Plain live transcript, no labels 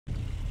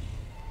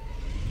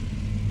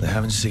They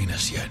haven't seen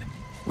us yet.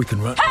 We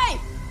can run. Hey!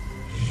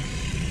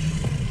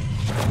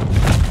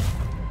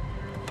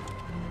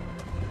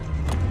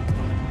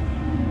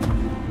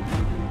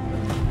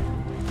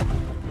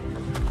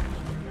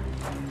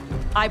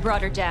 I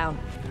brought her down.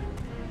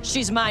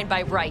 She's mine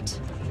by right.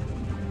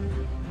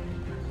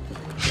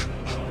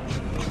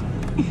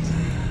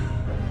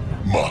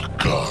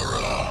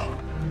 Makara.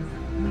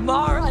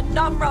 Mara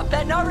Namra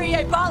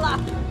Benari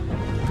Bala!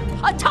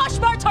 A TAASH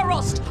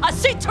Martarost! A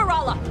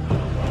Sitarala!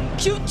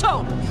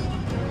 Kyuto!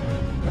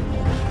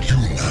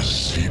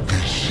 Yunasi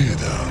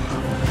Bishidam.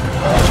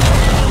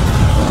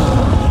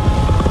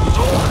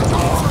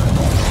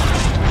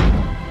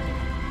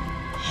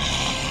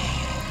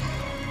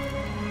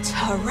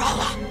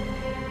 Tarala!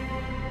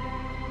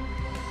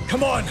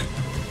 Come on!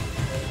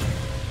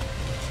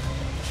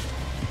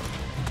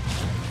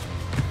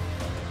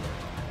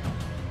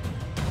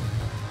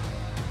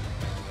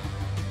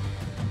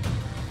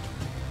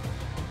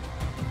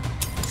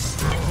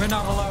 We're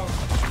not alone.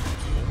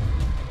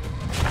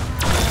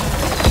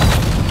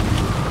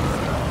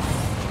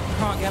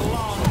 Can't get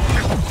along.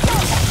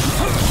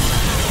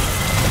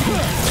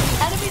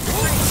 Enemies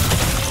free!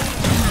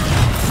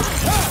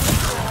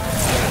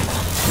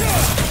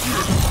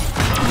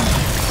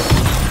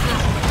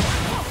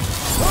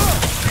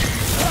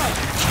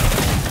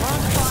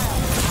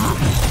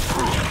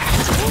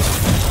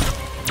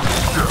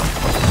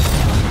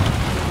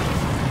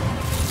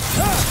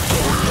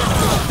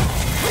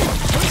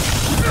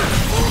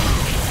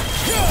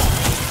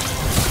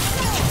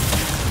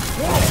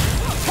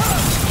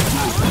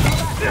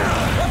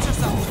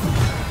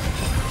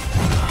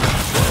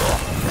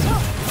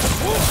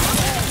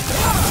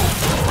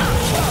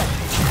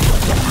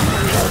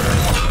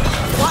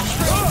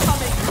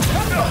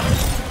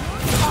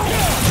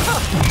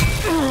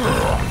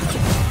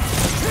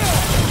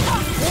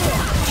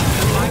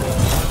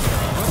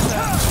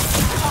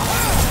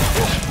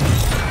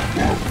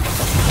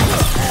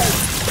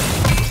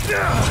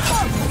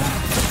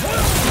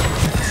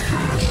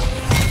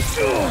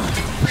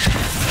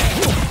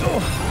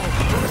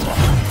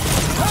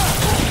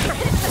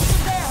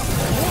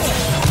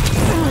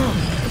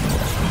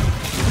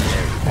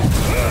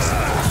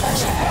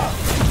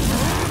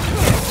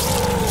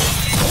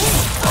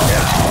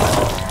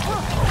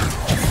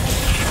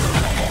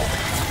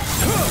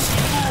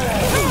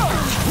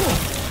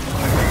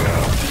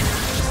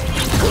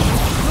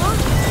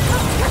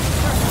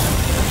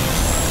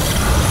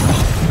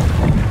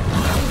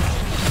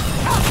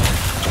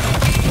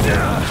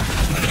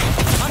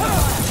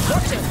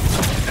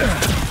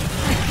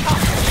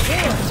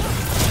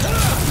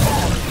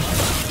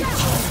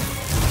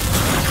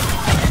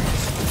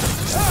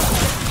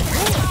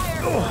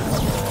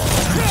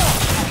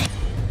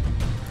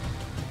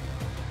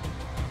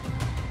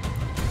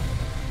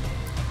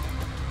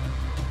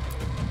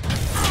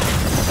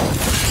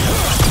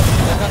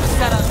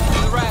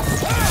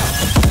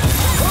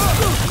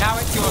 Now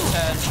it's your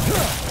turn.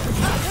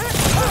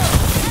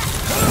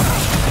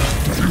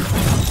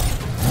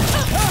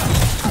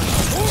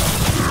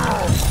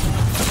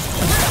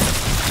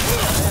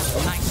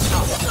 Nice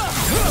shot.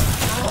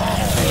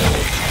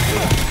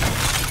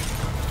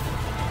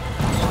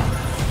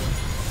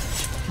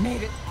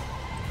 Made it.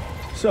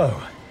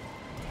 So,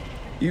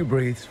 you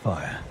breathed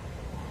fire.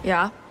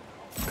 Yeah?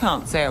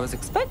 Can't say I was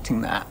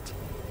expecting that.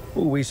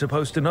 Were we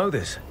supposed to know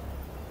this?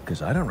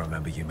 Because I don't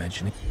remember you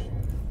mentioning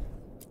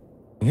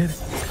it.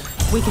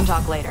 We can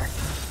talk later.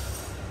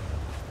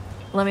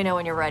 Let me know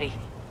when you're ready.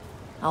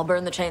 I'll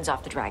burn the chains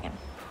off the dragon.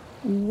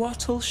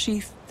 What'll she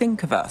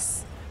think of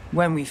us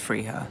when we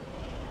free her?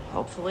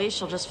 Hopefully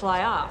she'll just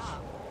fly off.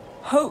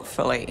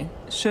 Hopefully.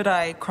 Should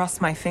I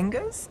cross my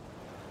fingers?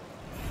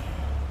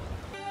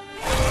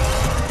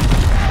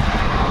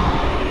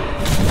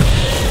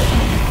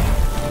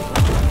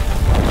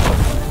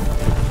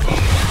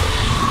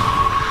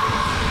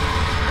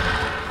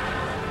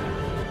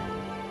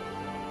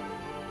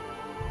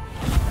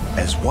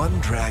 As one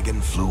dragon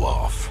flew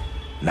off,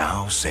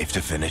 now safe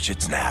to finish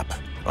its nap,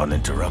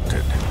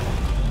 uninterrupted,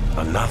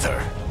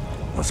 another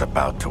was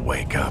about to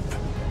wake up.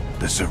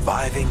 The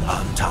surviving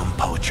Antam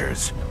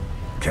poachers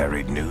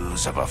carried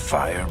news of a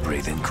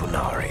fire-breathing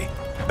Kunari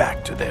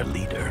back to their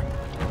leader.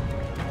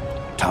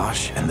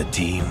 TAASH and the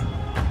team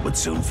would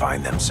soon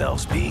find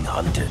themselves being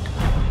hunted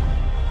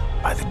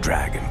by the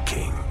Dragon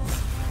King.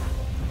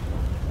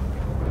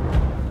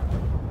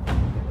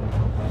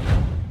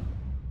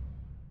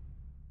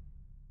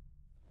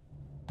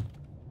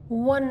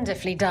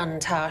 Wonderfully done,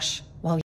 TAASH.